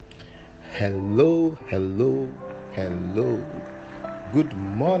Hello, hello, hello. Good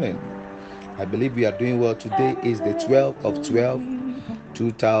morning. I believe we are doing well. Today is the 12th of 12,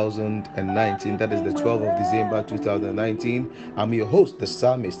 2019. That is the 12th of December 2019. I'm your host, the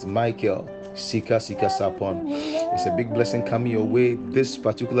psalmist Michael Sika Sapon. It's a big blessing coming your way this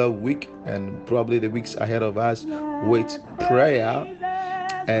particular week and probably the weeks ahead of us with prayer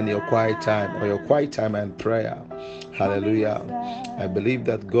and your quiet time, or your quiet time and prayer. Hallelujah. I believe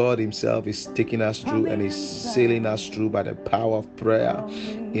that God Himself is taking us through and is sailing us through by the power of prayer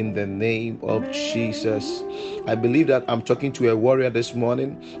in the name of Jesus. I believe that I'm talking to a warrior this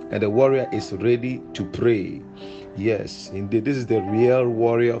morning, and the warrior is ready to pray. Yes, indeed, this is the real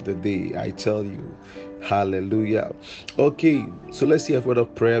warrior of the day, I tell you. Hallelujah. Okay, so let's see a word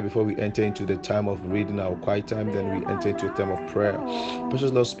of prayer before we enter into the time of reading our quiet time. Then we enter into a time of prayer.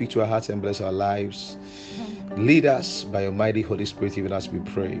 Precious Lord, speak to our hearts and bless our lives. Lead us by your mighty Holy Spirit, even as we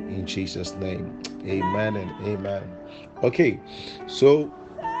pray in Jesus' name. Amen and amen. Okay, so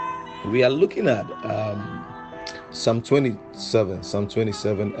we are looking at Psalm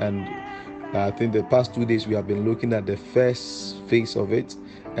 27, and I think the past 2 days we have been looking at the first phase of it,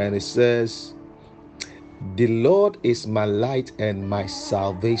 and it says, "The Lord is my light and my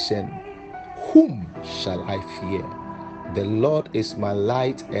salvation. Whom shall I fear? The Lord is my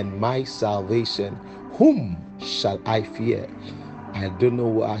light and my salvation. Whom shall I fear?" I don't know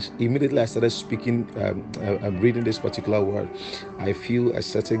what. Immediately I started speaking, I'm reading this particular word. I feel a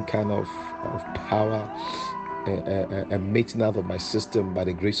certain kind of power meeting out of my system by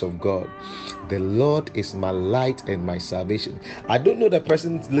the grace of God. The Lord is my light and my salvation. I don't know the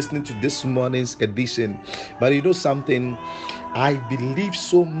person listening to this morning's edition, but you know something? I believe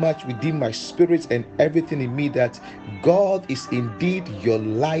so much within my spirit and everything in me that God is indeed your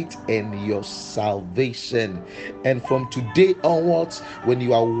light and your salvation. And from today onwards, when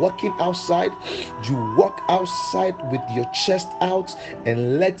you are walking outside, you walk outside with your chest out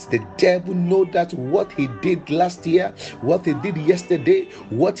and let the devil know that what he did last year, what he did yesterday,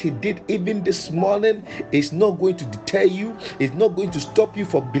 what he did even this morning is not going to deter you, it's not going to stop you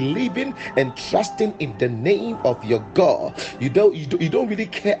from believing and trusting in the name of your God. You don't really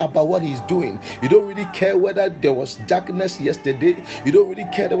care about what He's doing. You don't really care whether there was darkness yesterday. You don't really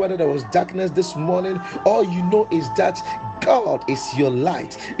care whether there was darkness this morning. All you know is that God is your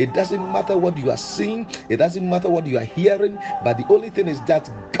light. It doesn't matter what you are seeing, it doesn't matter what you are hearing, but the only thing is that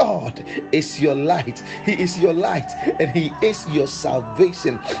God is your light. He is your light and He is your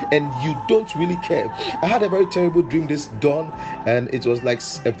salvation, and you don't really care. I had a very terrible dream this dawn, and it was like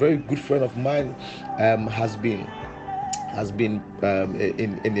a very good friend of mine has been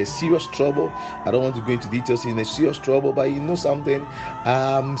in a serious trouble. I don't want to go into details, in a serious trouble, but you know something,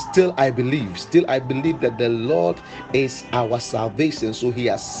 still I believe that the Lord is our salvation. So He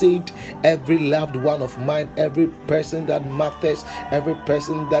has saved every loved one of mine, every person that matters, every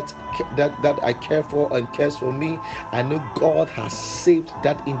person that I care for and cares for me. I know God has saved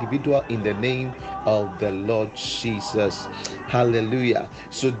that individual in the name of the Lord Jesus. Hallelujah.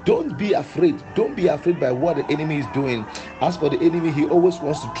 So don't be afraid by what the enemy is doing. As for the enemy, he always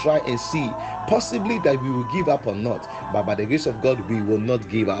wants to try and see possibly that we will give up or not, but by the grace of God we will not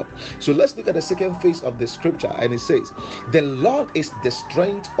give up. So let's look at the second phase of the scripture, and it says, "The Lord is the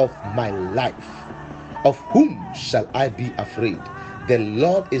strength of my life. Of whom shall I be afraid?" The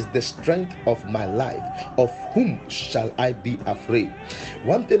Lord is the strength of my life. Of whom shall I be afraid?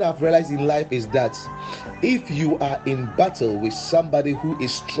 One thing I've realized in life is that if you are in battle with somebody who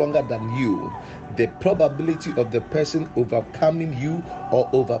is stronger than you, the probability of the person overcoming you or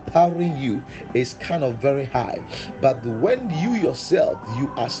overpowering you is kind of very high. But when you yourself,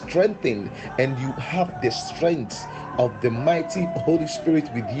 you are strengthened and you have the strength of the mighty Holy Spirit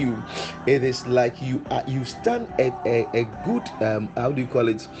with you, it is like you stand a good how do you call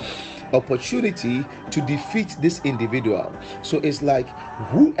it, opportunity to defeat this individual. So it's like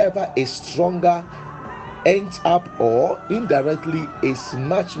whoever is stronger ends up, or indirectly is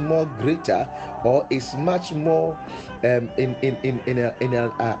much more greater, or is much more in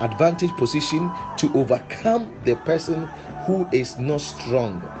an advantage position to overcome the person who is not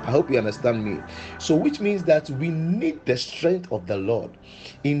strong. I hope you understand me. So which means that we need the strength of the Lord.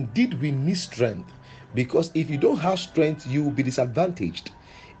 Indeed, we need strength, because if you don't have strength, you will be disadvantaged.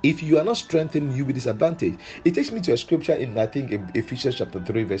 If you are not strengthened, you'll be disadvantaged. It takes me to a scripture in, I think, Ephesians chapter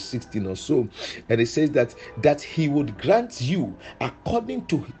 3 verse 16 or so, and it says that He would grant you according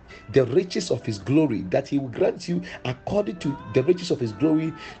to the riches of His glory, that He will grant you according to the riches of His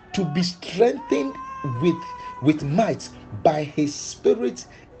glory to be strengthened with might by His Spirit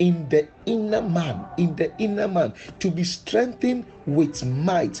in the inner man, to be strengthened with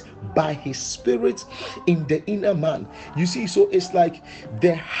might by his spirit in the inner man. You see, so it's like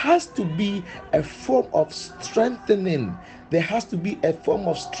there has to be a form of strengthening. There has to be a form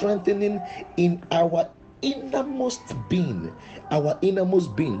of strengthening in our innermost being.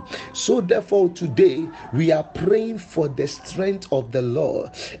 So therefore today we are praying for the strength of the Lord.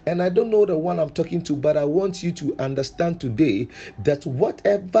 And I don't know the one I'm talking to, but I want you to understand today that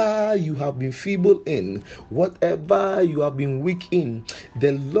whatever you have been feeble in, whatever you have been weak in,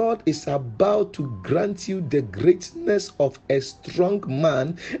 the Lord is about to grant you the greatness of a strong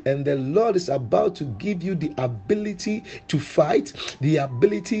man, and the Lord is about to give you the ability to fight, the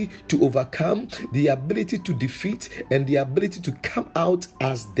ability to overcome, the ability to defeat, and the ability to come out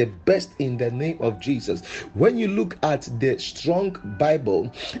as the best in the name of Jesus. When you look at the strong Bible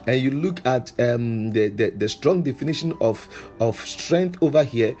and you look at the strong definition of strength over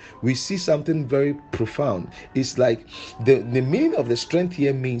here, we see something very profound. It's like the meaning of the strength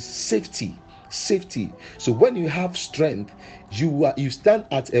here means safety. So when you have strength, you stand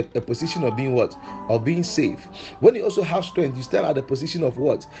at a position of being what? Of being safe. When you also have strength, you stand at a position of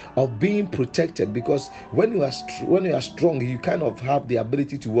what? Of being protected. Because when you are strong, you kind of have the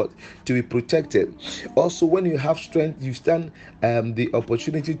ability to what? To be protected. Also, when you have strength, you stand the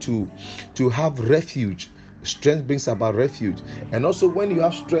opportunity to have refuge. Strength brings about refuge. And also when you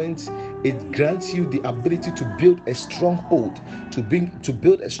have strength, it grants you the ability to build a stronghold. To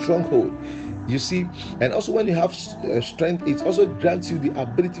build a stronghold. You see, and also when you have strength, it also grants you the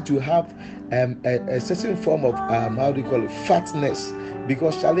ability to have a certain form of fatness,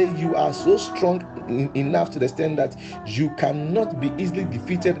 because Charlie, you are so strong enough to the extent that you cannot be easily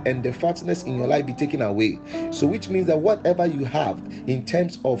defeated and the fatness in your life be taken away. So which means that whatever you have in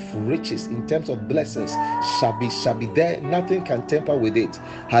terms of riches, in terms of blessings, shall be there. Nothing can tamper with it.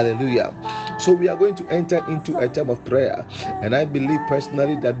 Hallelujah. So we are going to enter into a time of prayer, and I believe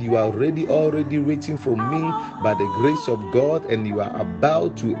personally that you are already waiting for me by the grace of God, and you are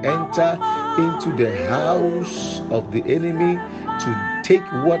about to enter into the house of the enemy to take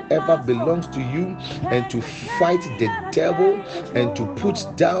whatever belongs to you and to fight the devil and to put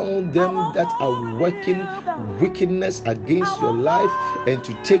down them that are working wickedness against your life and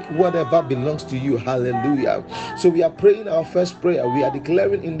to take whatever belongs to you. Hallelujah. So we are praying our first prayer. We are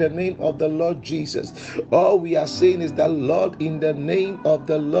declaring in the name of the Lord Jesus. All we are saying is that, Lord, in the name of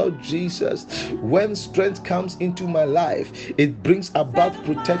the Lord Jesus, when strength comes into my life, it brings about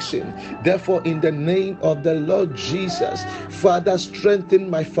protection. Therefore, in the name of the Lord Jesus, Father, strengthen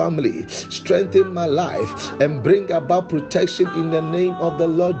my family, strengthen my life, and bring about protection in the name of the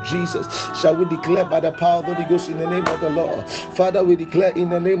Lord Jesus. Shall we declare by the power of the Holy Ghost in the name of the Lord? Father, we declare in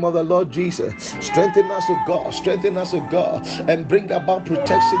the name of the Lord Jesus, strengthen us, O God, and bring about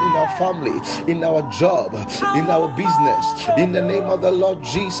protection in our family, in our job, in our business, in the name of the Lord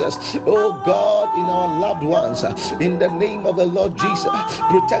Jesus. Oh God, in our loved ones, in the name of the Lord Jesus,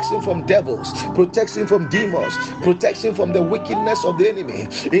 protection from devils, protection from demons, protection from the wickedness of the enemy,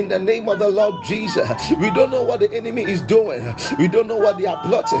 in the name of the Lord Jesus. We don't know what the enemy is doing, we don't know what they are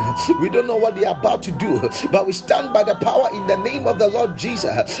plotting, we don't know what they are about to do, but we stand by the power in the name of the Lord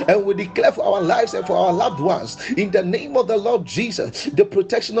Jesus, and we declare for our lives and for our loved ones, in the name of the Lord Jesus, the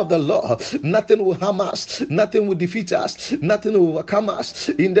protection of the Lord. Nothing will harm us, nothing will defeat us, nothing will overcome us,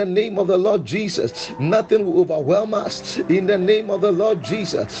 in the name of the Lord Jesus. Nothing will overwhelm us, in the name of the Lord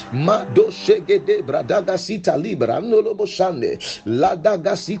Jesus. Mado shegede bradaga sita libra nolobo shande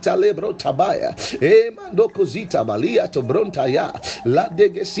ladaga sita lebro tabaya mando kozita balia to brontaya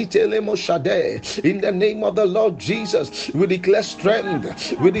ladege sita lemo shade. In the name of the Lord Jesus, we declare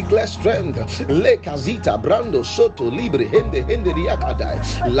strength, le kazita brando soto libre hende riakadai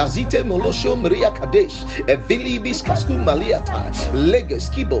lazite molosho mriakadesh evilibis kaskum maliata leges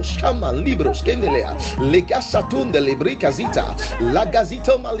kibo shama libros kenelea legasatun de librikazita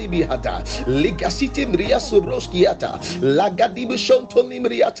lagazito malibihata legasite mria sobroskiata lagadibu shontoni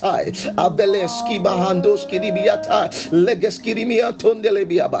mriatai abeleski bahandoski dibiata legeskirimiya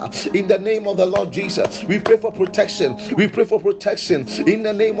tondelebiaba. In the name of the Lord Jesus, we pray for protection. In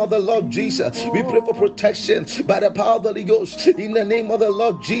the name of the Lord Jesus, we pray for protection by the power of the Holy Ghost. In the name of the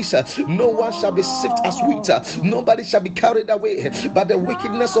Lord Jesus, no one shall be sifted as wheat. Nobody shall be carried away by the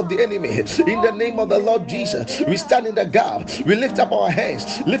wickedness of the enemy. In the name of the Lord Jesus, we stand in the gap. We lift up our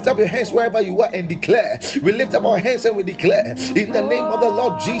hands. Lift up your hands wherever you are and declare. We lift up our hands and we declare in the name of the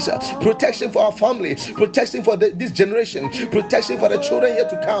Lord Jesus, protection for our family, protection for the this generation, protection for the children yet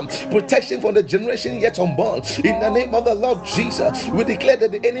to come, protection for the generation yet unborn. In the name of the Lord Jesus, we declare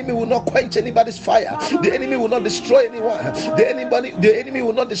that the enemy will not quench anybody's fire. The enemy will not destroy anyone. The enemy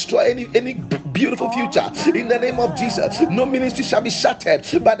will not destroy any beautiful future. In the name of Jesus, no ministry shall be shattered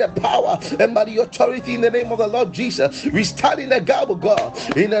by the power and by the authority in the name of the Lord Jesus. We stand in the gap of God.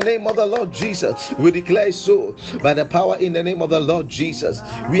 In the name of the Lord Jesus, we declare so by the power in the name of the Lord Jesus.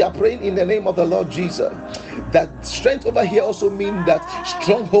 We are praying in the name of the Lord Jesus. That strength over here also means that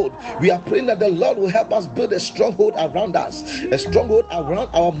stronghold. We are praying that the Lord will help us build a stronghold around us, a stronghold around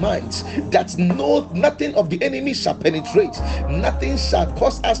our minds, that nothing of the enemy shall penetrate, nothing shall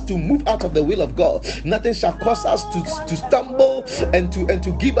cause us to move out of the will of God, nothing shall cause us to stumble and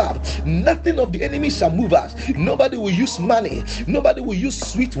to give up. Nothing of the enemy shall move us. Nobody will use money, nobody will use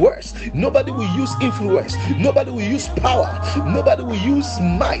sweet words, nobody will use influence, nobody will use power, nobody will use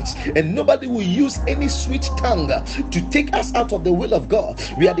might, and nobody will use any sweet tongue to take us out of the will of God.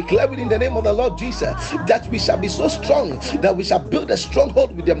 We are declaring in the name of the Lord Jesus that we shall be so strong that we shall build a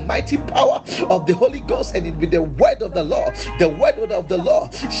stronghold with the mighty power of the Holy Ghost and with the word of the Lord. The word of the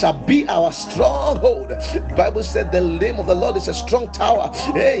Lord shall be our stronghold. The Bible said the name of the Lord is a strong tower.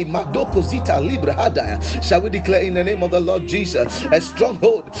 Hey, Madoko Zita Libra Hadaya. Shall we declare in the name of the Lord Jesus a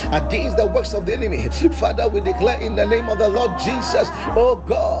stronghold against the works of the enemy? Father, we declare in the name of the Lord Jesus, oh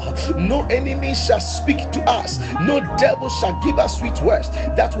God, no enemy shall speak to us, no devil shall give us sweet words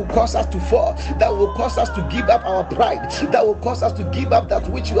that will cause us to fall, that will cause us to give up our pride, that will cause us to give up that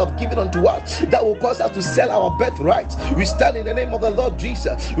which you have given unto us, that will cause us to sell our birthright. We stand in the name of the Lord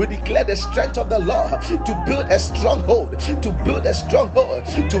Jesus. We declare the strength of the Lord to build a stronghold, to build a stronghold,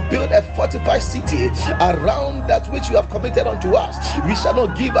 to build a fortified city around that which you have committed unto us. We shall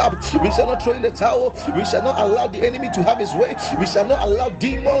not give up. We shall not throw in the towel. We shall not allow the enemy to have his way. We shall not allow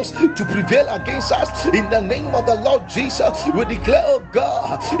demons to prevail against us. In the name of the Lord Jesus, we declare, oh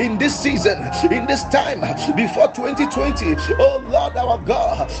God, in this season, in this time, before 2020, oh Lord our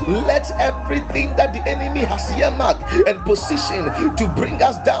God, let everything that the enemy has earmarked and positioned to bring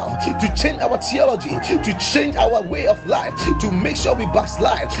us down, to change our theology, to change our way of life, to make sure we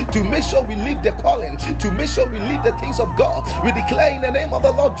backslide, to make sure we leave the calling, to make sure we leave the things of God. We declare in the name of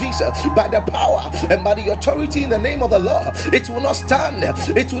the Lord Jesus, by the power and by the authority in the name of the Lord, it will not stand,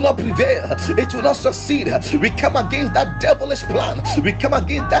 it will not prevail, it will not succeed. We come against that devilish plan, we come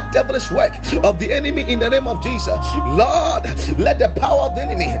against that devilish work of the enemy in the name of Jesus. Lord, let the power of the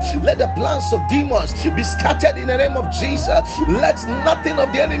enemy, let the plans of demons be scattered in the name of Jesus. Let nothing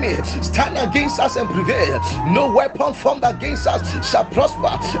of the enemy stand against us and prevail. No weapon formed against us shall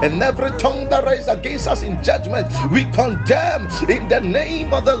prosper, and every tongue that rises against us in judgment we condemn in the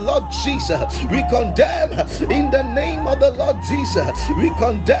name of the Lord Jesus. We condemn in the name of the Lord Jesus. We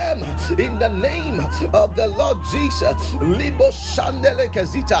condemn in the name of the Lord Jesus. Libo shandele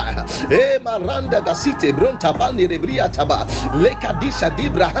kezita e maranda gasite bronta bani rebria taba lekadisha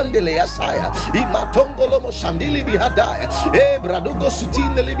dibra handele yasaya imatongolo mo shandili bihadaya e bradugo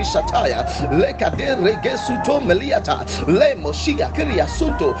sutine libi shataya lekade regesuto meliata le moshiga kiria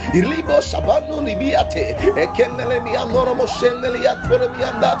suto ilibo shabanu nibiate e kenele mi anoro mo shendele yatore mi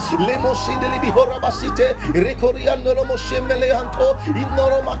anda le moshindele bihora basite rekoriano mo shemele anto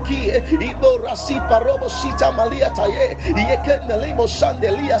inoro makie ibo rasi parobo sita maliata ye yekenele mo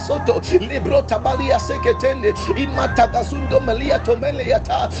shandelia soto libro tabalia seketende imatagasundo meliato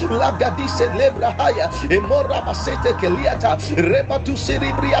meliata lagadise lebra haya emora basete keliata rebatu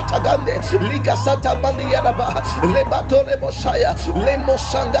seribriata gande liga sata maliana ba lebato leboshaya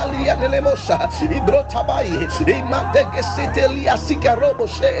lemoshandalia nelemosha ibro tabai imategesete lia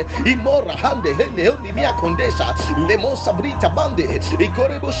sikaroboshe imora hande hende honi mia kondesha lemosa brita bande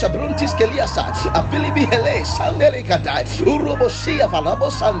ikorebo shabruntis keliasa abilibi hele sandele kadai uroboshia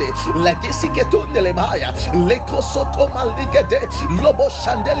falabosande legesi ketunde lebaya lekosoto maligede lobo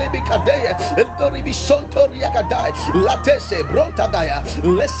shandele bikadeye endori bisontoria kadai latese bronta daya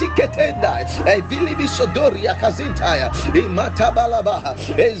lesiketenda evili bisodoria kazintaya imatabalaba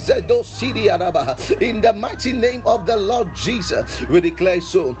ezedo siriaraba. In the mighty name of the Lord Jesus, we declare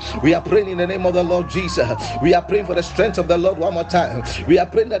so. We are praying in the name of the Lord Jesus. We are praying for the strength of the Lord one more time. We are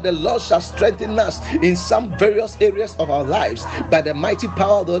praying that the Lord shall strengthen us in some various areas of our lives by the mighty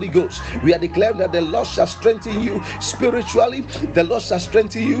power of the Holy Ghost. We are declaring that the Lord shall strengthen you spiritually, the Lord shall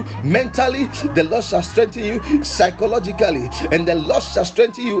strengthen you mentally, the Lord shall strengthen you psychologically, and the Lord shall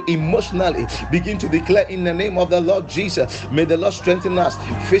strengthen you emotionally. Begin to declare in the name of the Lord Jesus. May the Lord strengthen us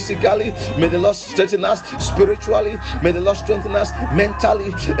physically, may the Lord strengthen us spiritually, may the Lord strengthen us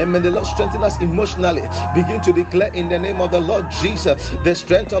mentally, and may the Lord strengthen us emotionally. Begin to declare in the name of the Lord Jesus the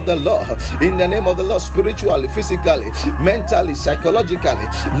strength of the Lord. In the name of the Lord, spiritually, physically, mentally, psychologically.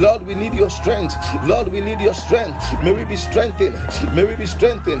 Lord, we need your strength. Lord, we need your strength. May we be strengthened. May we be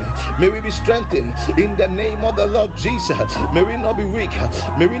strengthened. May we be strengthened in the name of the Lord Jesus. May we not be weak.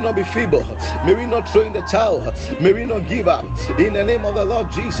 May we not be feeble. May we not throw in the towel. May we not give up in the name of the Lord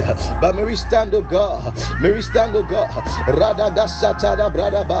Jesus. But may we stand, O God. May we stand, O God. Radada satada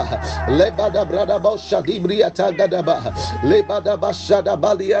bradaba. Lebada bradaba shadibriata gadaba. Lebada bashada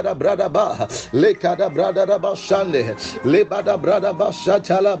baliada bradaba. Lekada bradaba shande. Lebada bradaba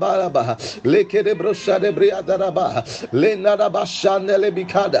shatala baraba. Lekede broshade briadaba. Lenada bashande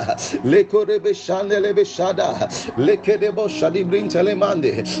lebikada. Lekode beshande lebeshada. Lekede boshadi brin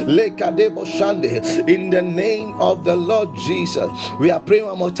telemande. Lekade boshande. In the name of the Lord Jesus, we are praying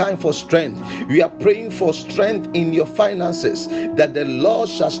one more time for strength. We are praying for strength in your finances, that the Lord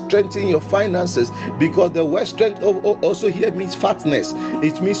shall strengthen your finances, because the word strength also here means fatness.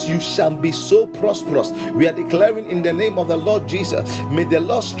 It means you shall be so prosperous. We are declaring in the name of the Lord Jesus, may the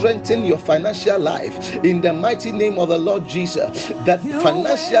Lord strengthen your financial life in the mighty name of the Lord Jesus, that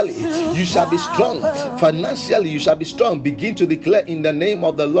financially you shall be strong. Financially you shall be strong. Begin to declare in the name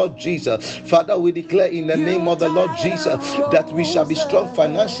of the Lord Jesus. Father, we declare in the name of the Lord Jesus that we shall be strong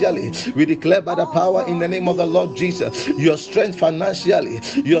financially. We declare by the power in the name of the Lord Jesus, your strength financially,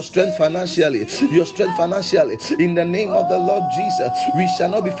 your strength financially, your strength financially. In the name of the Lord Jesus, we shall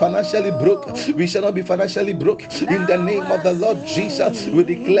not be financially broke. We shall not be financially broke. In the name of the Lord Jesus, we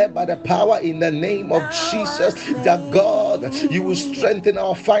declare by the power in the name of Jesus that God, you will strengthen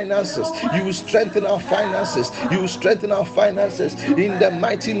our finances. You will strengthen our finances. You will strengthen our finances in the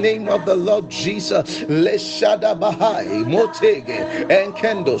mighty name of the Lord Jesus. Leshada Bahai, Motege,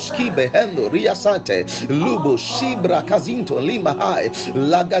 Enkendo, Skibe, Hendo, Riasante, Lubo, Shibra, Kazinto, Limahai,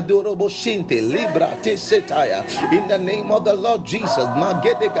 Lagadoro Boshinte, Libra, Tesetaya. In the name of the Lord Jesus,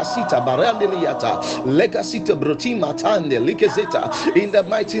 Magede Gasita, Barandeliata, Legasita, Brotima, Tande, Likezeta. In the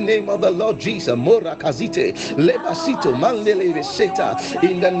mighty name of the Lord Jesus, Mora Kazite, Lebasito, Mandele Veseta.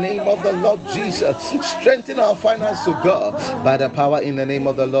 In the name of the Lord Jesus, strengthen our finance to God by the power in the name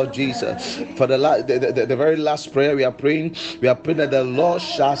of the Lord Jesus. For the very last prayer we are praying that the Lord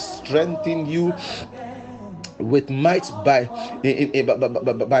shall strengthen you with might by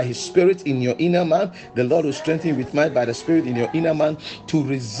his spirit in your inner man. The Lord will strengthen you with might by the spirit in your inner man to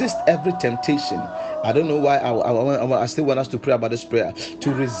resist every temptation. I don't know why I still want us to pray about this prayer.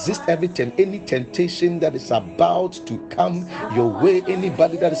 To resist any temptation that is about to come your way,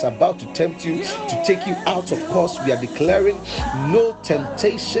 anybody that is about to tempt you, to take you out of course. We are declaring no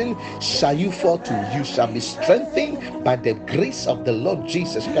temptation shall you fall to. You shall be strengthened by the grace of the Lord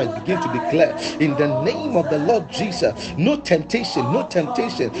Jesus Christ. Begin to declare in the name of the Lord Jesus, no temptation,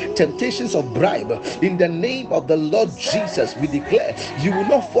 temptations of bribe. In the name of the Lord Jesus, we declare you will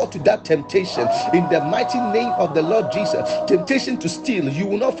not fall to that temptation. In the mighty name of the Lord Jesus, temptation to steal, you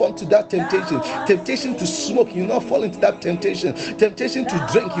will not fall into that temptation. Temptation to smoke, you will not fall into that temptation. Temptation to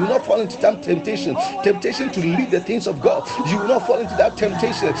drink, you will not fall into that temptation. Temptation to lead the things of God, you will not fall into that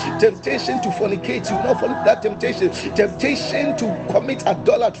temptation. Temptation to fornicate, you will not fall into that temptation. Temptation to commit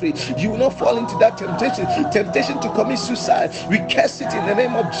idolatry, you will not fall into that temptation. Temptation to commit suicide, we curse it in the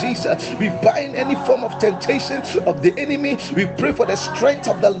name of Jesus. We bind any form of temptation of the enemy. We pray for the strength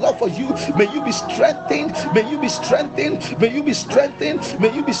of the Lord for you. May you be strengthened. May you be strengthened. May you be strengthened.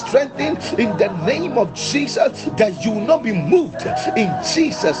 May you be strengthened in the name of Jesus, that you will not be moved in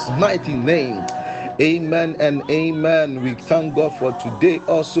Jesus' mighty name. Amen and amen. We thank God for today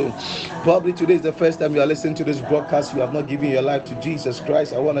also. Probably today is the first time you are listening to this broadcast. You have not given your life to Jesus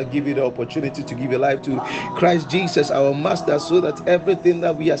Christ. I want to give you the opportunity to give your life to Christ Jesus, our Master, so that everything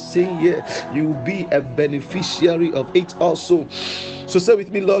that we are saying here, you will be a beneficiary of it also. So say with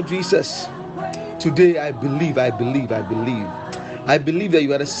me, Lord Jesus, today I believe that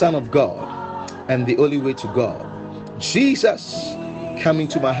you are the Son of God and the only way to God. Jesus, come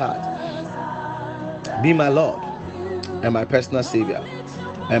into my heart. Be my Lord and my personal Savior.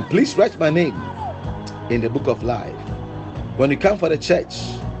 And please write my name in the book of life. When you come for the church,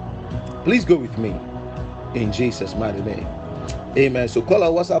 please go with me in Jesus' mighty name. Amen. So call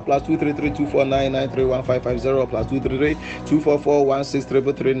our WhatsApp +233-249-931-550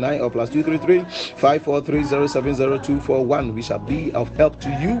 +233-244-16339 or +233-543-070-241. We shall be of help to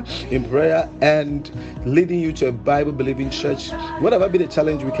you in prayer and leading you to a Bible-believing church. Whatever be the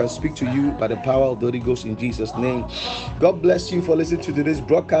challenge, we can speak to you by the power of the Holy Ghost in Jesus' name. God bless you for listening to today's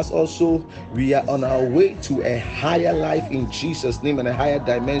broadcast. Also, we are on our way to a higher life in Jesus' name and a higher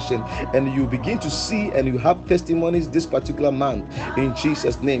dimension. And you begin to see and you have testimonies this particular month in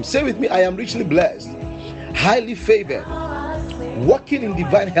Jesus' name. Say with me, I am richly blessed, highly favored, walking in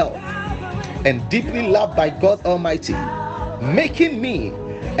divine health, and deeply loved by God Almighty, making me,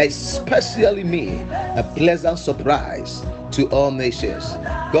 especially me, a pleasant surprise to all nations.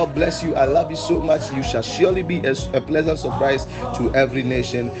 God bless you. I love you so much. You shall surely be a pleasant surprise to every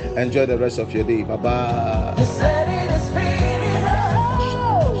nation. Enjoy the rest of your day. Bye bye.